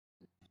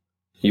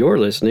You're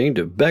listening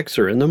to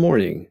Bexer in the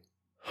Morning,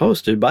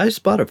 hosted by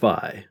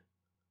Spotify.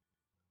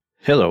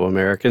 Hello,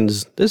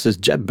 Americans. This is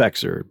Jeb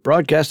Bexer,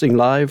 broadcasting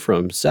live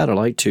from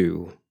Satellite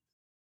 2.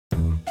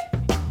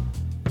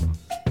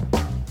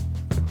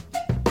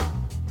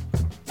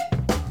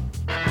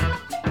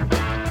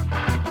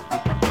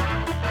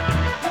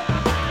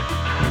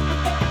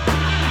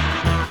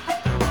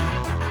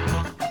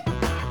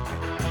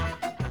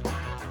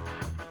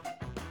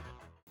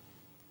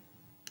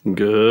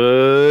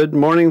 Good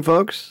morning,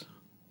 folks.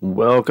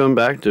 Welcome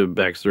back to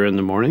Bexer in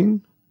the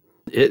Morning.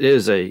 It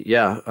is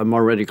I'm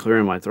already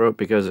clearing my throat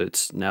because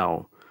it's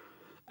now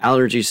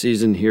allergy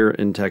season here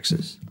in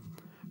Texas.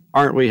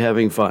 Aren't we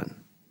having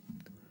fun?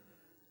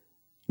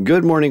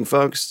 Good morning,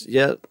 folks.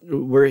 Yeah,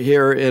 we're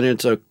here and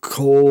it's a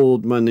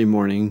cold Monday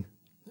morning.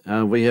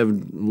 We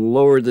have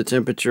lowered the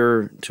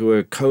temperature to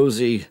a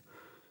cozy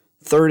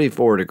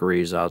 34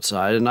 degrees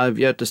outside, and I've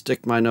yet to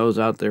stick my nose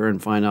out there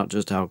and find out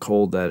just how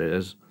cold that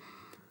is.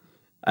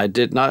 I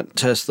did not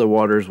test the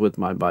waters with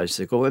my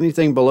bicycle.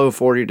 Anything below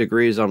 40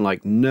 degrees, I'm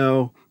like,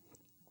 no,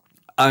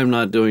 I'm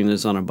not doing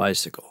this on a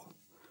bicycle.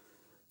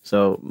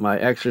 So my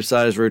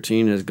exercise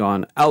routine has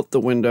gone out the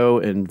window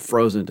and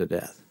frozen to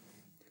death.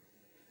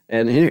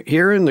 And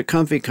here in the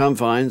comfy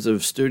confines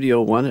of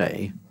Studio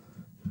 1A,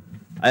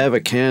 I have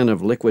a can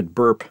of liquid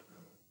burp,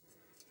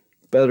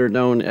 better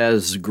known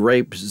as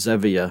grape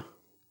Zevia.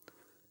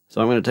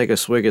 So I'm going to take a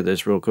swig of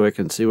this real quick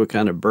and see what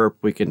kind of burp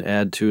we can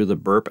add to the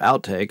burp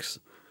outtakes,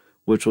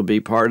 which will be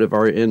part of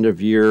our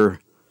end-of-year,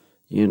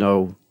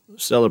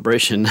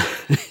 celebration,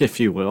 if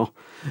you will.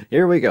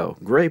 Here we go.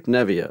 Grape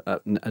Nevia.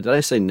 Did I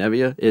say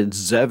Nevia? It's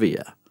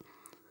Zevia.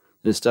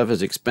 This stuff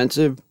is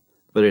expensive,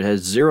 but it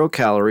has 0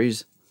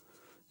 calories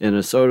in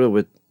a soda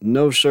with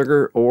no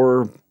sugar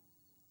or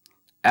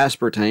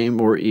aspartame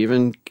or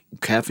even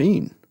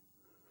caffeine.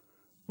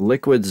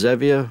 Liquid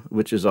Zevia,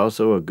 which is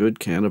also a good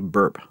can of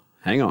burp.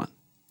 Hang on.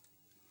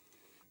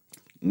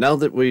 Now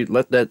that we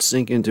let that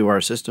sink into our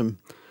system,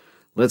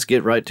 let's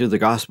get right to the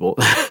gospel.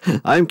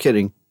 I'm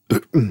kidding.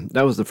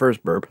 That was the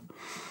first burp.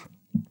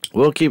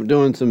 We'll keep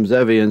doing some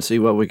Zevia and see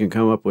what we can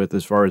come up with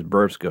as far as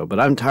burps go. But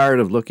I'm tired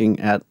of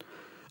looking at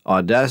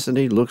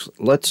Audacity.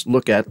 Let's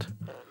look at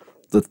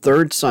the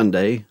third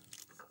Sunday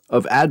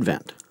of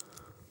Advent.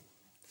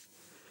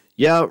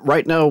 Yeah,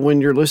 right now when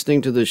you're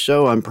listening to this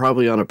show, I'm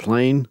probably on a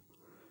plane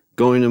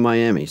going to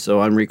Miami. So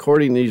I'm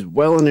recording these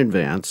well in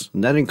advance,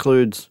 and that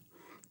includes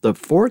the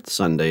fourth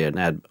Sunday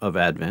of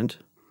Advent.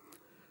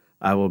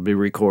 I will be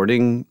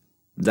recording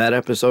that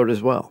episode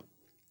as well.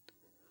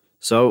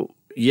 So,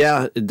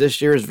 yeah,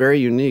 this year is very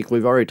unique.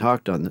 We've already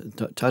touched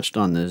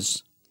on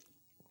this.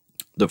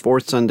 The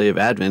fourth Sunday of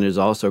Advent is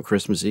also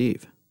Christmas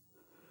Eve.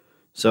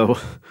 So,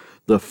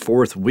 the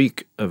fourth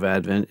week of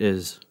Advent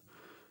is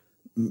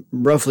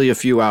roughly a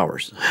few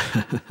hours.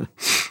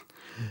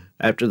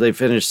 After they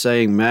finish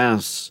saying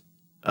Mass,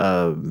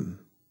 Sunday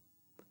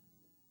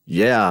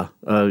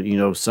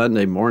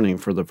morning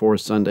for the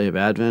fourth Sunday of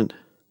Advent,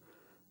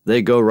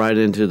 they go right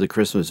into the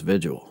Christmas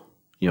vigil.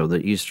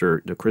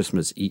 The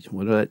Christmas Eve.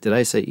 Did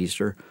I say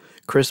Easter?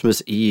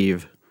 Christmas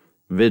Eve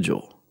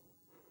vigil.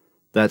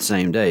 That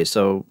same day.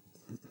 So,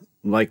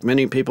 like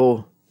many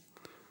people,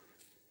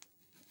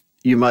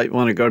 you might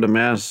want to go to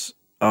Mass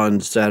on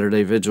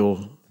Saturday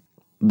vigil.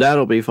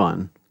 That'll be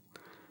fun.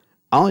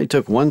 I only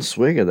took one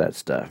swig of that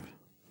stuff.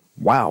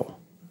 Wow.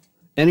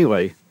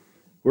 Anyway,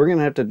 we're going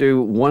to have to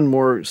do one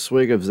more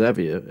swig of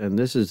Zevia, and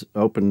this is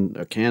a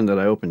can that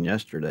I opened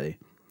yesterday.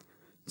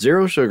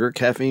 0 sugar,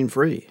 caffeine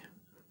free.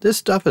 This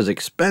stuff is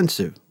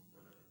expensive,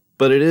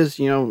 but it is,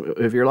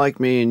 if you're like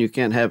me and you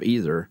can't have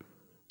either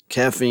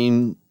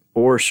caffeine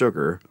or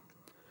sugar,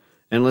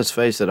 and let's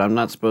face it, I'm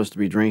not supposed to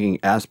be drinking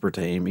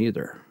aspartame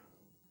either.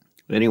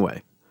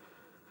 Anyway,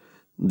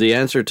 the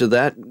answer to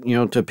that,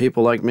 to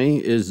people like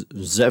me is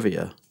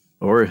Zevia,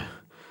 or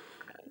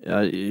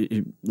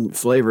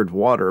flavored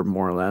water,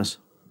 more or less.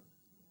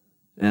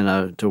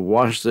 And to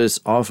wash this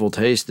awful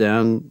taste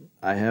down,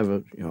 I have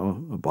a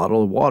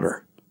bottle of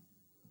water.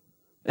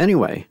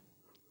 Anyway,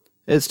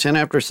 it's 10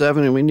 after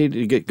 7 and we need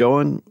to get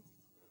going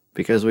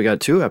because we got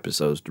 2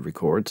 episodes to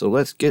record. So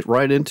let's get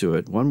right into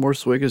it. One more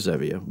swig of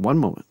Zevia. One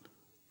moment.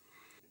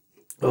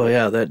 Oh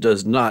yeah, that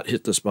does not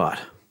hit the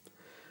spot.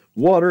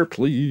 Water,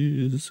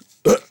 please.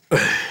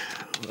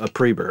 A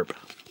pre-burp.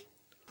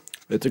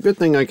 It's a good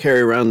thing I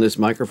carry around this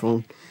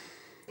microphone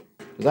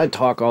because I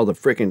talk all the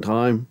freaking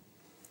time.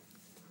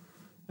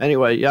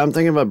 Anyway, yeah, I'm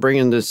thinking about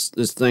bringing this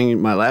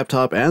thing, my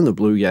laptop and the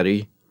Blue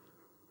Yeti,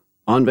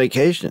 on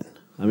vacation.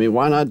 I mean,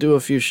 why not do a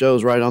few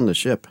shows right on the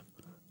ship?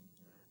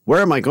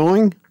 Where am I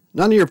going?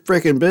 None of your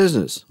frickin'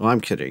 business. Oh, I'm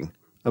kidding.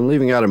 I'm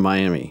leaving out of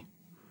Miami.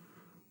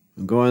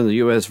 I'm going to the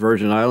U.S.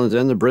 Virgin Islands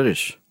and the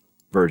British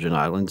Virgin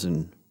Islands,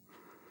 and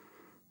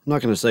I'm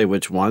not going to say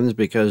which ones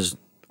because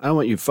I don't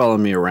want you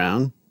following me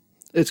around.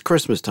 It's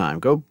Christmas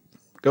time. Go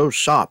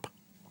shop.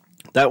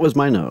 That was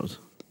my nose.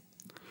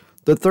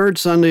 The third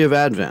Sunday of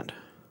Advent.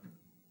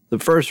 The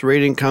first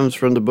reading comes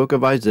from the book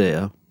of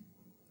Isaiah.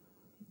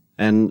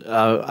 And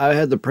I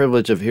had the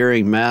privilege of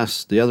hearing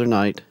Mass the other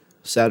night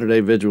Saturday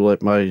vigil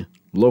at my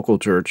local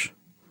church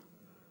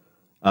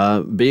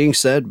being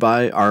said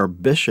by our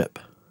bishop,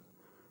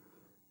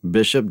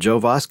 Bishop Joe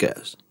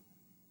Vasquez.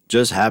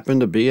 Just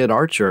happened to be at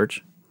our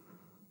church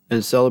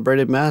and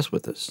celebrated Mass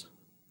with us.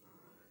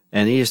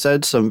 And he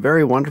said some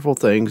very wonderful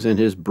things in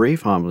his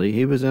brief homily.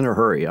 He was in a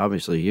hurry,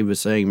 obviously. He was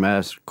saying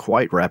Mass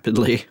quite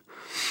rapidly.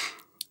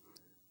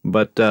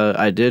 But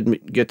I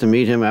did get to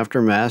meet him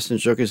after Mass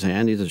and shook his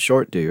hand. He's a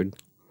short dude,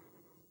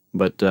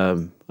 but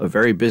a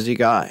very busy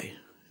guy.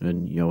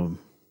 And,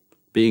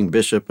 being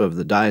bishop of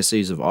the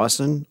Diocese of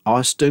Austin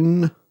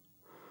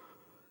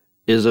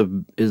is a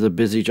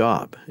busy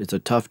job. It's a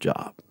tough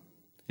job.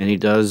 And he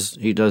does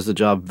the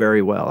job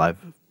very well.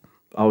 I've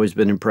always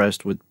been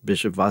impressed with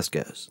Bishop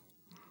Vasquez.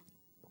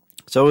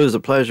 So it was a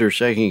pleasure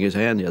shaking his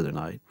hand the other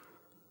night.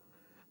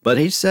 But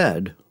he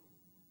said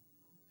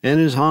in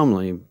his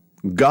homily,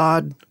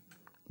 God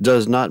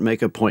does not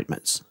make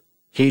appointments.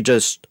 He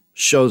just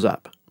shows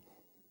up.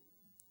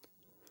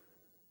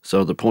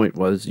 So the point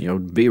was,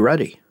 be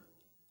ready.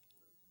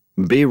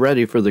 Be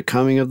ready for the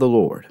coming of the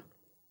Lord.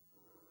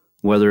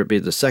 Whether it be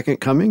the second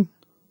coming,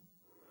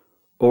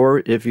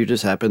 or if you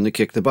just happen to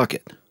kick the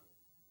bucket.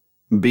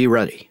 Be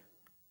ready.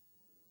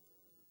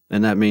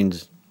 And that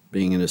means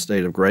being in a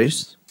state of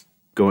grace,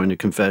 going to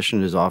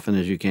confession as often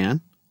as you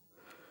can.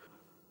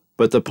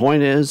 But the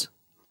point is,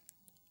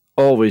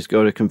 always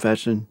go to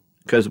confession,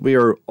 because we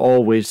are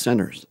always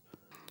sinners.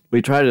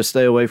 We try to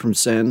stay away from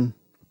sin,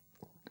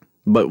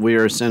 but we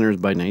are sinners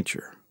by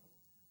nature.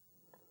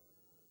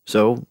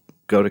 So,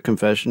 go to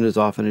confession as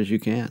often as you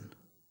can.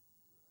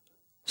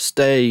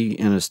 Stay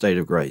in a state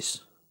of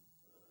grace.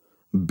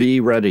 Be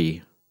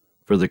ready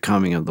for the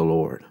coming of the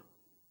Lord.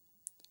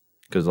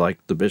 Because like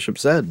the bishop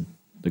said,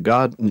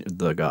 God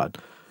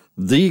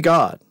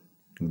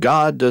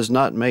does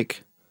not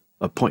make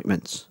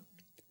appointments.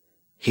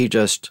 He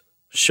just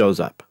shows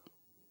up.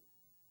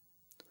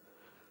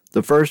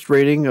 The first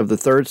reading of the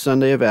third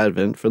Sunday of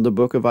Advent from the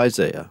book of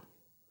Isaiah.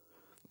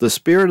 The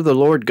Spirit of the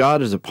Lord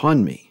God is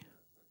upon me,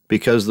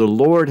 because the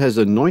Lord has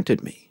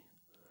anointed me.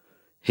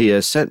 He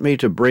has sent me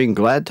to bring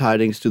glad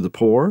tidings to the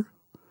poor,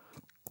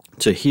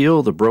 to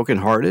heal the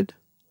brokenhearted,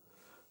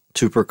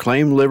 to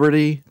proclaim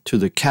liberty to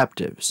the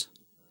captives,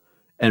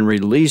 and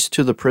release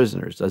to the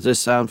prisoners. Does this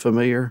sound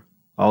familiar?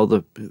 All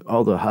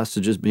the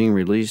hostages being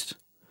released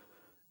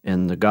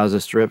in the Gaza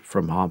Strip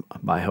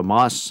by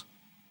Hamas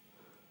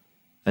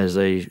as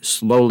they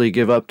slowly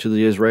give up to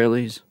the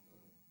Israelis.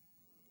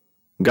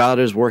 God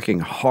is working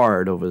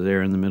hard over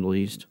there in the Middle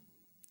East.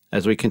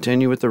 As we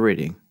continue with the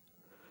reading.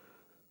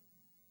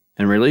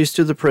 And release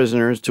to the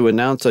prisoners to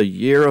announce a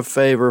year of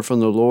favor from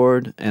the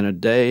Lord and a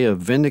day of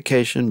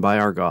vindication by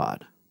our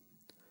God.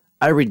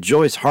 I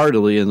rejoice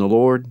heartily in the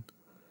Lord.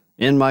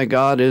 In my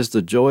God is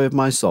the joy of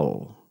my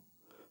soul.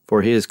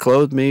 For he has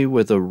clothed me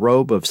with a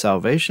robe of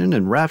salvation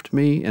and wrapped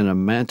me in a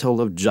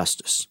mantle of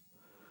justice,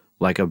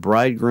 like a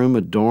bridegroom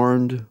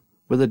adorned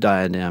with a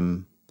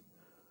diadem,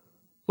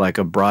 like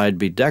a bride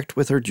bedecked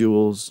with her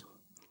jewels.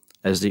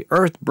 As the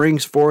earth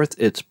brings forth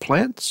its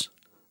plants,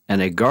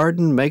 and a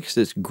garden makes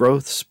its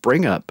growth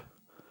spring up,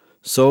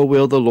 so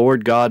will the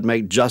Lord God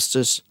make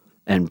justice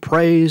and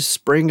praise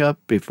spring up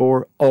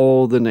before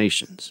all the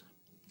nations.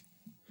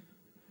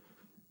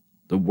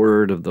 The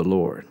word of the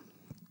Lord.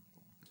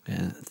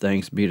 And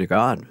thanks be to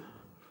God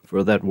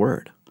for that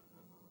word.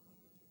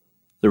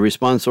 The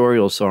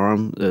responsorial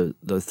psalm,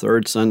 the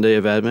third Sunday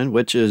of Advent,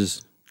 which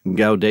is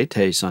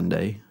Gaudete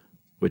Sunday,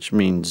 which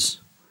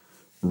means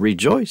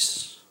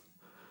rejoice.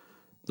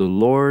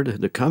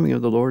 The coming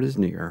of the Lord is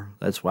near.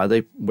 That's why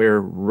they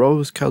wear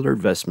rose-colored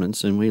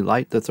vestments, and we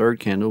light the third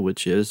candle,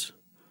 which is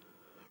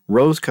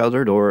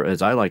rose-colored, or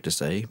as I like to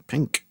say,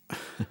 pink.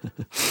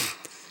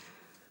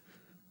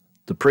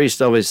 The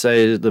priest always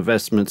says the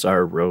vestments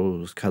are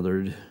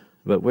rose-colored,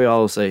 but we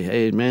all say,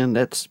 hey, man,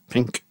 that's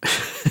pink.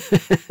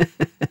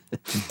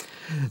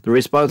 The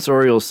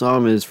responsorial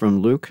psalm is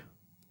from Luke,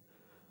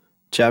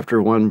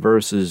 chapter 1,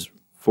 verses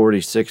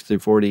 46 through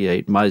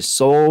 48. My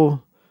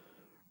soul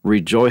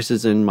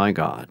rejoices in my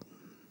God.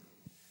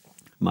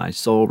 My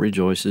soul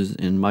rejoices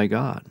in my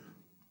God.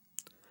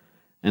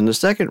 And the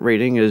second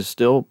reading is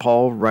still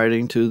Paul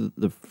writing to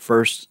the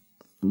first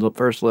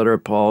letter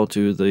of Paul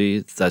to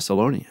the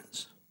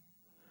Thessalonians.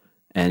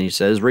 And he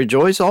says,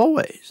 rejoice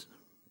always,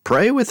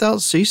 pray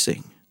without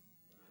ceasing.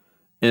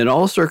 In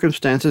all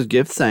circumstances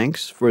give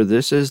thanks, for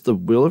this is the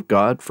will of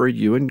God for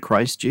you in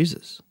Christ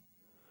Jesus.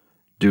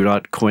 Do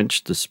not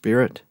quench the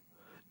Spirit.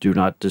 Do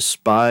not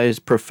despise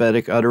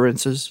prophetic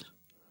utterances.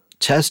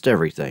 Test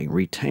everything.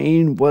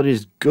 Retain what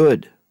is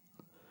good.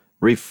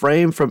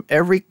 Refrain from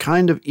every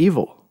kind of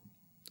evil.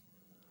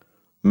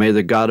 May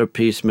the God of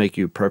peace make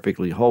you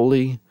perfectly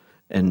holy,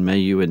 and may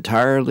you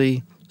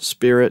entirely,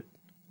 spirit,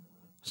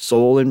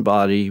 soul, and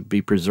body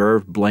be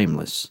preserved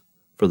blameless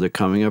for the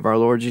coming of our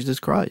Lord Jesus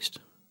Christ.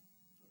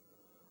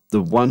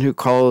 The one who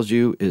calls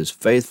you is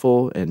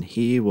faithful, and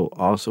he will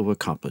also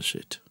accomplish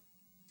it.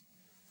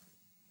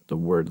 The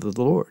word of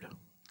the Lord.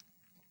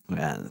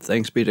 And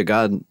thanks be to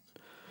God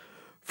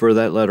for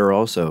that letter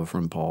also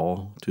from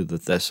Paul to the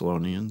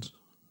Thessalonians.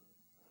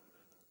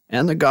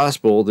 And the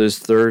gospel this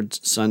third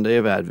Sunday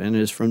of Advent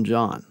is from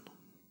John.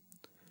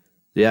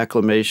 The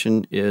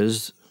acclamation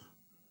is,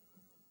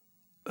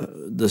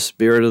 the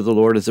Spirit of the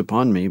Lord is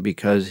upon me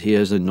because he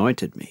has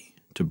anointed me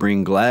to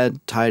bring glad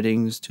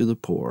tidings to the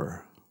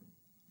poor.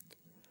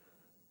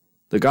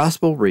 The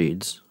gospel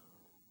reads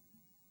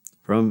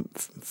from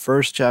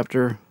first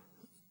chapter,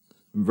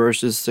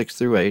 verses 6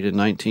 through 8 and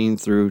 19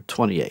 through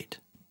 28.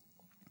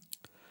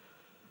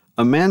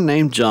 A man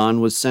named John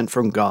was sent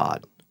from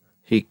God.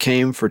 He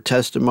came for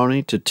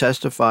testimony to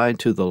testify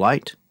to the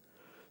light,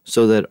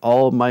 so that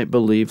all might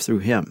believe through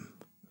him.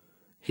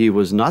 He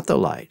was not the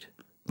light,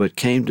 but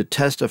came to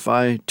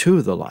testify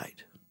to the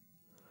light.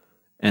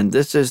 And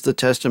this is the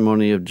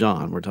testimony of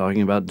John. We're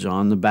talking about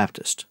John the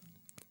Baptist.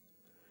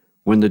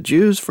 When the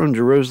Jews from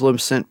Jerusalem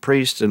sent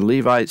priests and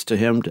Levites to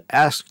him to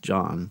ask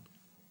John,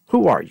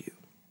 "Who are you?"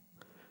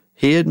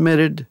 he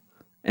admitted,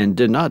 and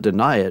did not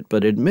deny it,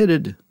 but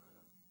admitted,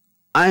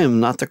 "I am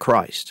not the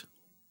Christ."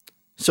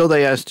 So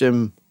they asked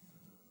him,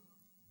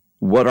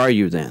 "What are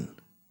you then?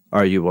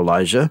 Are you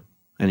Elijah?"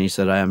 And he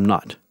said, "I am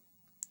not."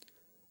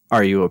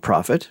 "Are you a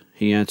prophet?"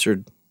 He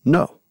answered,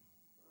 "No."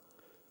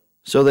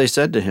 So they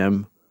said to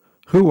him,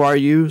 "Who are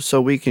you, so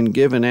we can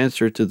give an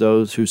answer to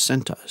those who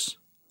sent us?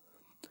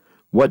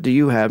 What do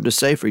you have to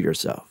say for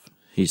yourself?"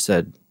 He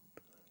said,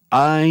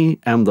 "I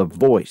am the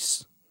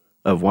voice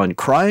of one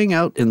crying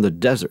out in the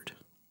desert,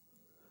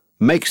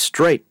 'Make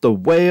straight the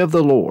way of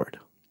the Lord,'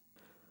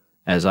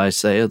 as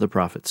Isaiah the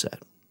prophet said."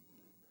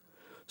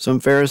 Some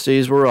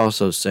Pharisees were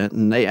also sent,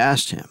 and they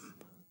asked him,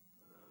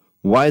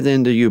 "Why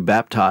then do you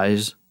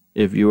baptize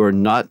if you are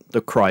not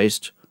the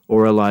Christ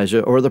or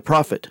Elijah or the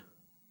prophet?"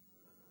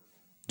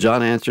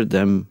 John answered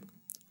them,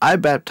 "I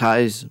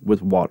baptize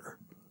with water.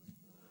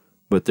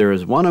 But there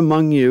is one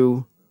among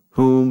you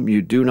whom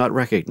you do not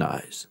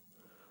recognize,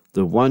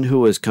 the one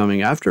who is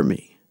coming after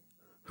me,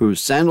 whose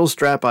sandal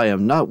strap I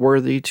am not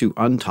worthy to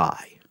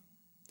untie."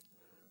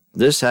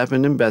 This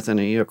happened in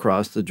Bethany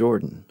across the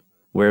Jordan,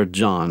 where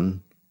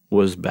John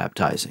was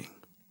baptizing.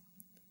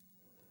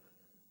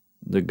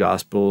 The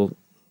Gospel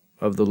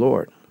of the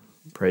Lord.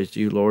 Praise to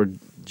you, Lord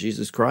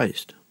Jesus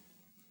Christ.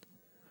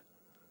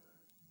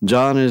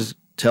 John is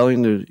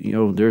telling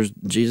there's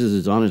Jesus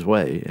is on his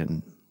way,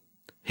 and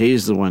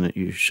he's the one that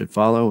you should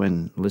follow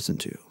and listen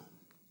to.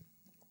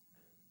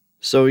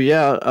 So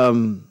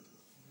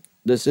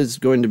this is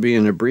going to be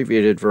an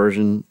abbreviated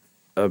version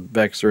of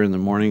Bexer in the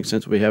Morning,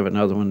 since we have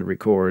another one to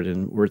record,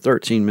 and we're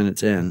 13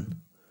 minutes in.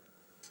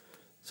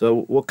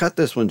 So we'll cut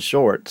this one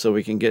short so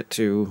we can get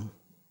to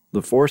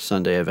the fourth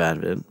Sunday of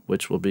Advent,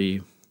 which will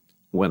be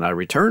when I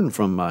return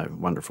from my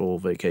wonderful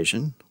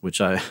vacation,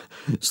 which I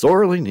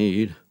sorely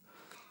need,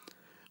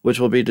 which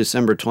will be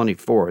December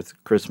 24th,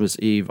 Christmas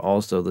Eve,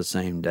 also the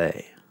same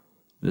day.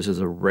 This is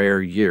a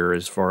rare year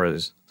as far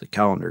as the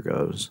calendar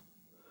goes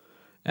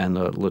and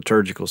the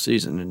liturgical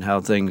season and how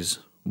things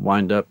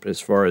wind up as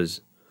far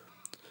as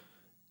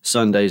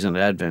Sundays and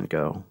Advent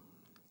go.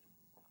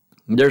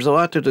 There's a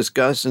lot to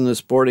discuss in the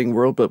sporting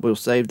world, but we'll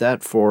save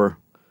that for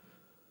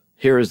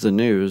Here is the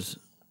News.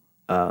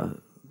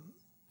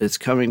 It's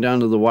coming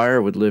down to the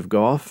wire with Live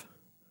Golf,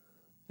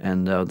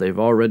 and they've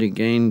already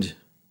gained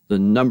the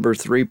number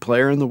 3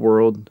 player in the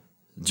world,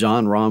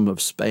 Jon Rahm of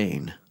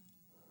Spain.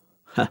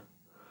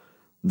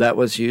 That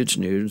was huge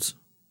news.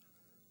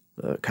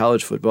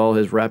 College football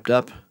has wrapped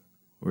up.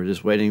 We're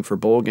just waiting for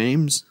bowl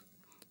games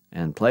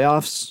and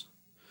playoffs.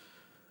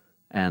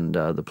 And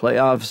the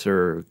playoffs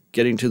are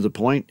getting to the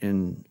point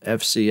in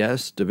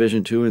FCS,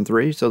 Division 2 and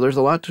 3, so there's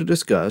a lot to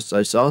discuss.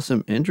 I saw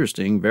some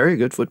interesting, very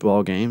good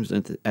football games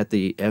at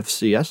the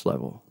FCS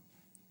level.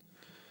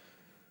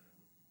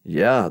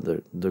 Yeah,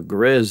 the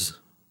Grizz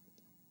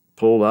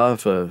pulled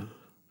off a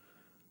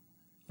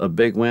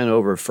big win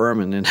over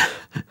Furman, and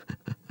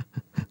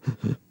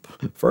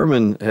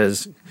Furman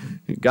has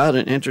got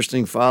an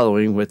interesting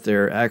following with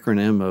their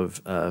acronym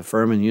of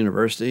Furman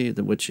University,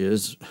 which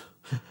is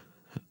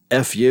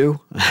FU.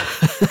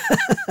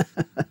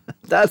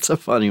 That's a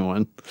funny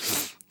one.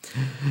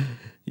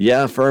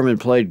 Yeah, Furman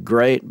played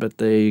great, but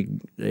they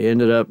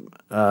ended up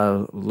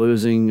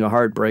losing a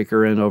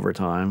heartbreaker in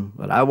overtime.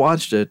 But I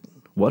watched it.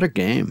 What a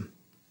game.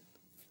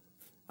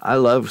 I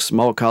love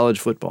small college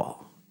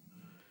football.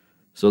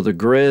 So the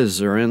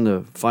Grizz are in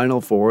the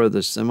Final Four of the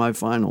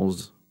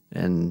semifinals,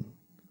 and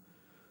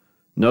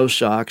no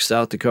shock,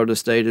 South Dakota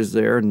State is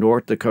there,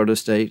 North Dakota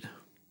State.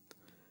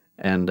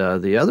 And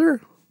the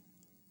other,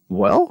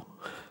 well,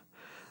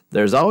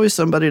 there's always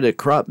somebody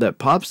that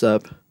pops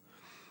up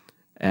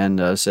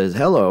and says,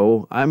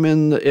 "Hello, I'm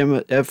in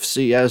the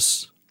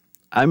FCS.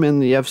 I'm in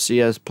the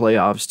FCS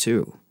playoffs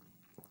too."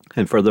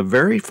 And for the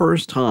very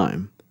first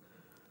time,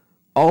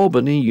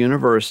 Albany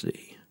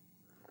University,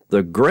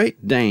 the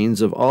Great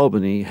Danes of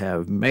Albany,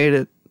 have made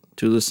it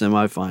to the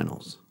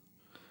semifinals.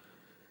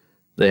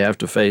 They have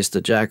to face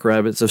the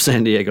Jackrabbits of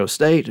San Diego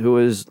State, who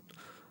is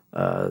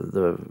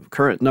the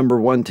current number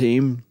 1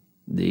 team,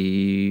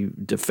 the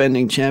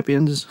defending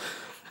champions.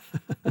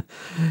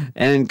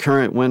 and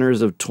current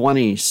winners of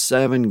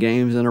 27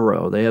 games in a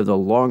row. They have the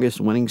longest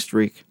winning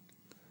streak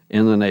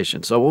in the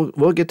nation. So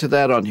we'll get to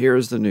that on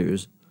Here's the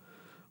News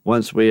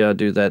once we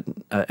do that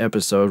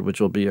episode, which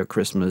will be a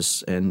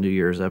Christmas and New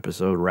Year's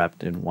episode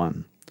wrapped in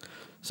one.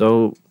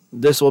 So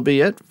this will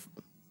be it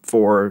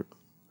for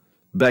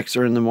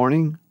Bexer in the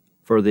Morning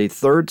for the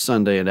third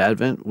Sunday in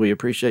Advent. We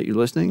appreciate you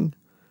listening.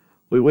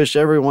 We wish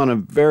everyone a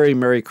very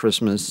Merry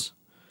Christmas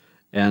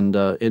and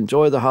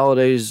enjoy the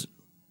holidays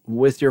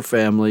with your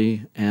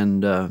family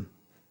and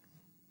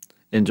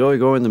enjoy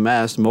going to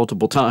Mass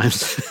multiple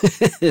times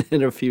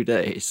in a few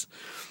days.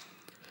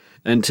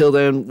 Until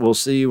then, we'll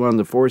see you on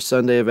the fourth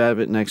Sunday of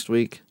Advent next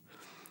week.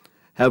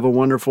 Have a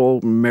wonderful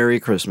Merry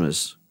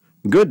Christmas.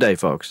 Good day,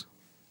 folks.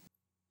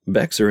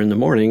 Bexer in the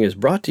Morning is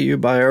brought to you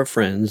by our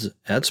friends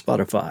at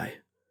Spotify.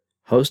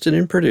 Hosted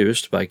and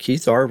produced by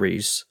Keith R.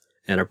 Reese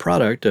and a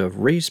product of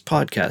Reese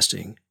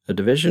Podcasting, a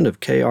division of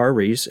K.R.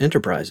 Reese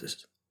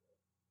Enterprises.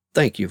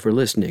 Thank you for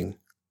listening.